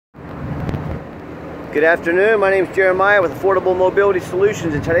Good afternoon, my name is Jeremiah with Affordable Mobility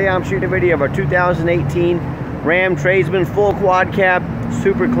Solutions, and today I'm shooting a video of our 2018 Ram Tradesman full quad cab,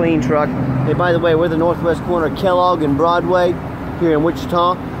 super clean truck. Hey, by the way, we're the northwest corner of Kellogg and Broadway here in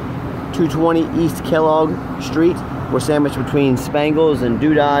Wichita, 220 East Kellogg Street. We're sandwiched between Spangles and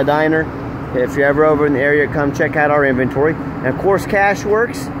Doodah Diner. If you're ever over in the area, come check out our inventory. And of course, cash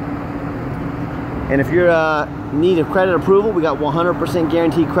works. And if you're in need of credit approval, we got 100%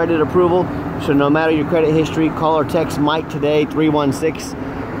 guaranteed credit approval. So no matter your credit history, call or text Mike today,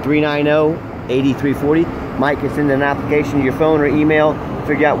 316-390-8340. Mike can send an application to your phone or email,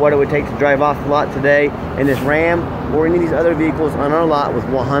 figure out what it would take to drive off the lot today in this Ram or any of these other vehicles on our lot with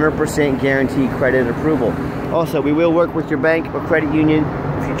 100% guaranteed credit approval. Also, we will work with your bank or credit union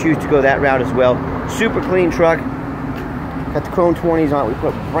if you choose to go that route as well. Super clean truck. Got the chrome 20s on it. We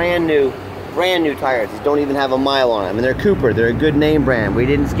put brand new tires. These don't even have a mile on them, and they're Cooper. They're a good name brand. We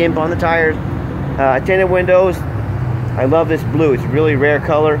didn't skimp on the tires. Tinted windows. I love this blue. It's a really rare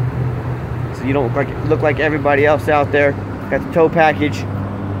color, so you don't look like everybody else out there. Got the tow package.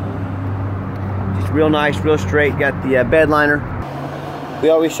 Just real nice, real straight. Got the bed liner. We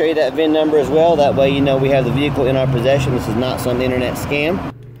always show you that VIN number as well. That way you know we have the vehicle in our possession. This is not some internet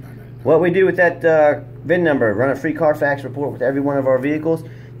scam. What we do with that VIN number, run a free Carfax report with every one of our vehicles.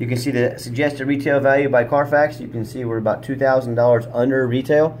 You can see the suggested retail value by Carfax. You can see we're about $2,000 under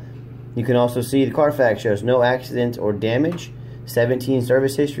retail. You can also see the Carfax shows no accidents or damage, 17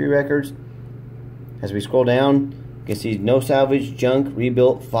 service history records. As we scroll down, you can see no salvage, junk,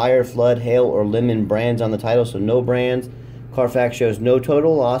 rebuilt, fire, flood, hail, or lemon brands on the title, so no brands. Carfax shows no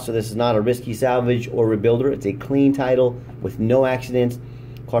total loss, so this is not a risky salvage or rebuilder. It's a clean title with no accidents.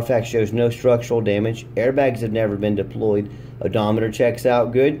 Carfax shows no structural damage. Airbags have never been deployed. Odometer checks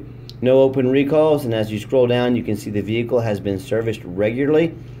out good. No open recalls, and as you scroll down, you can see the vehicle has been serviced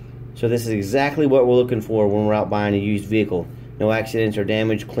regularly. So this is exactly what we're looking for when we're out buying a used vehicle. No accidents or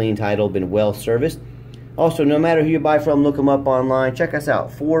damage, clean title, been well serviced. Also, no matter who you buy from, look them up online. Check us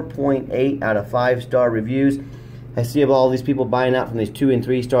out. 4.8 out of 5-star reviews. I see all these people buying out from these 2- and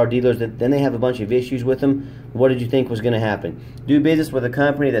 3-star dealers that then they have a bunch of issues with them. What did you think was going to happen? Do business with a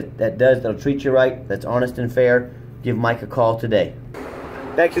company that'll treat you right, that's honest and fair. Give Mike a call today.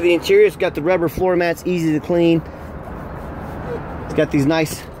 Back to the interior. It's got the rubber floor mats, easy to clean. It's got these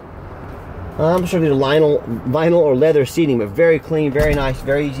nice, I'm sure they're vinyl or leather seating, but very clean, very nice,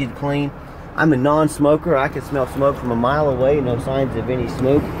 very easy to clean. I'm a non-smoker. I can smell smoke from a mile away. No signs of any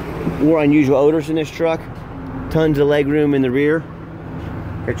smoke or unusual odors in this truck. Tons of leg room in the rear.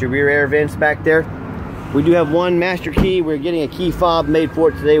 Got your rear air vents back there. We do have one master key. We're getting a key fob made for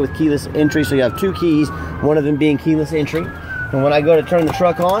it today with keyless entry. So you have 2 keys, one of them being keyless entry. And when I go to turn the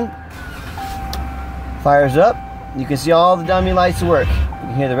truck on, fires up. You can see all the dummy lights work. You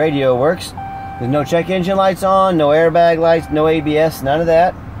can hear the radio works. There's no check engine lights on, no airbag lights, no ABS, none of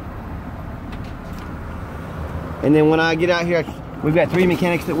that. And then when I get out here, we've got 3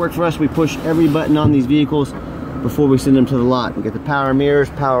 mechanics that work for us. We push every button on these vehicles before we send them to the lot. We get the power mirrors,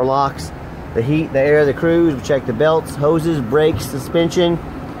 power locks, the heat, the air, the cruise. We check the belts, hoses, brakes, suspension,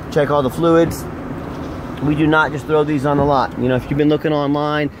 check all the fluids. We do not just throw these on the lot. You know, if you've been looking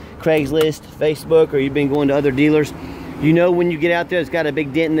online, Craigslist, Facebook, or you've been going to other dealers, you know when you get out there, it's got a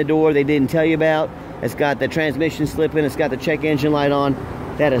big dent in the door they didn't tell you about. It's got the transmission slipping, it's got the check engine light on.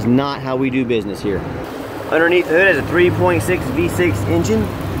 That is not how we do business here. Underneath the hood is a 3.6 V6 engine.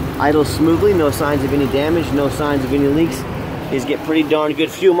 Idles smoothly, no signs of any damage, no signs of any leaks. These get pretty darn good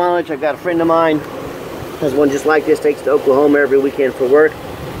fuel mileage. I've got a friend of mine has one just like this, takes to Oklahoma every weekend for work.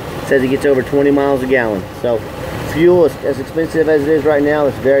 Says he gets over 20 miles a gallon. So fuel is as expensive as it is right now.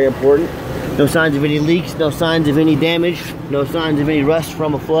 It's very important. No signs of any leaks, no signs of any damage, no signs of any rust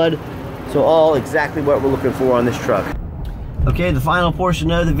from a flood. So all exactly what we're looking for on this truck. Okay, the final portion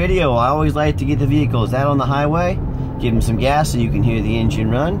of the video. I always like to get the vehicles out on the highway, give them some gas so you can hear the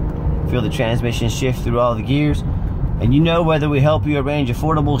engine run, feel the transmission shift through all the gears, and you know whether we help you arrange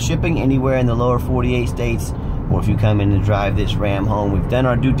affordable shipping anywhere in the lower 48 states, or if you come in to drive this Ram home. We've done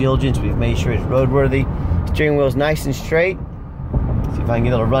our due diligence. We've made sure it's roadworthy. Steering wheel's nice and straight. See if I can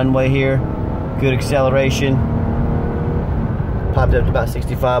get a little runway here. Good acceleration. Popped up to about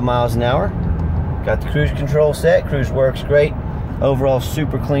 65 miles an hour. Got the cruise control set. Cruise works great. Overall,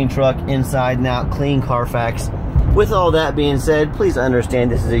 super clean truck, inside and out, clean Carfax. With all that being said, please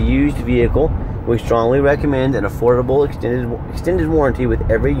understand this is a used vehicle. We strongly recommend an affordable extended warranty with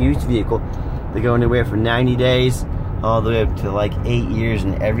every used vehicle. They go anywhere from 90 days all the way up to like 8 years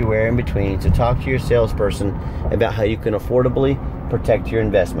and everywhere in between. So talk to your salesperson about how you can affordably protect your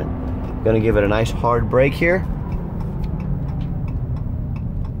investment. Gonna give it a nice hard brake here.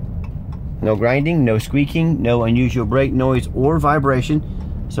 No grinding, no squeaking, no unusual brake noise or vibration.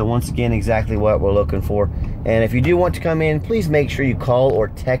 So once again, exactly what we're looking for. And if you do want to come in, please make sure you call or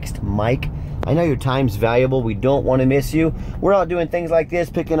text Mike. I know your time's valuable. We don't want to miss you. We're out doing things like this,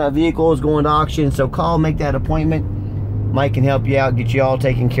 picking up vehicles, going to auction. So call, make that appointment. Mike can help you out, get you all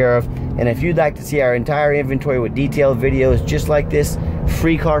taken care of. And if you'd like to see our entire inventory with detailed videos just like this,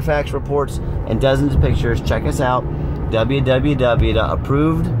 free Carfax reports, and dozens of pictures, check us out,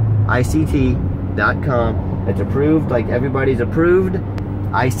 www.approvedICT.com. It's approved like everybody's approved.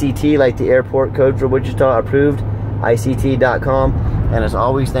 ICT like the airport code for Wichita, approved ICT.com. And as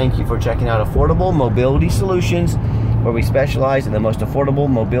always, thank you for checking out Affordable Mobility Solutions, where we specialize in the most affordable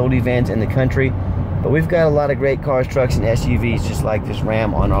mobility vans in the country. But we've got a lot of great cars, trucks, and SUVs just like this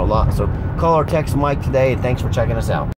Ram on our lot. So call or text Mike today, and thanks for checking us out.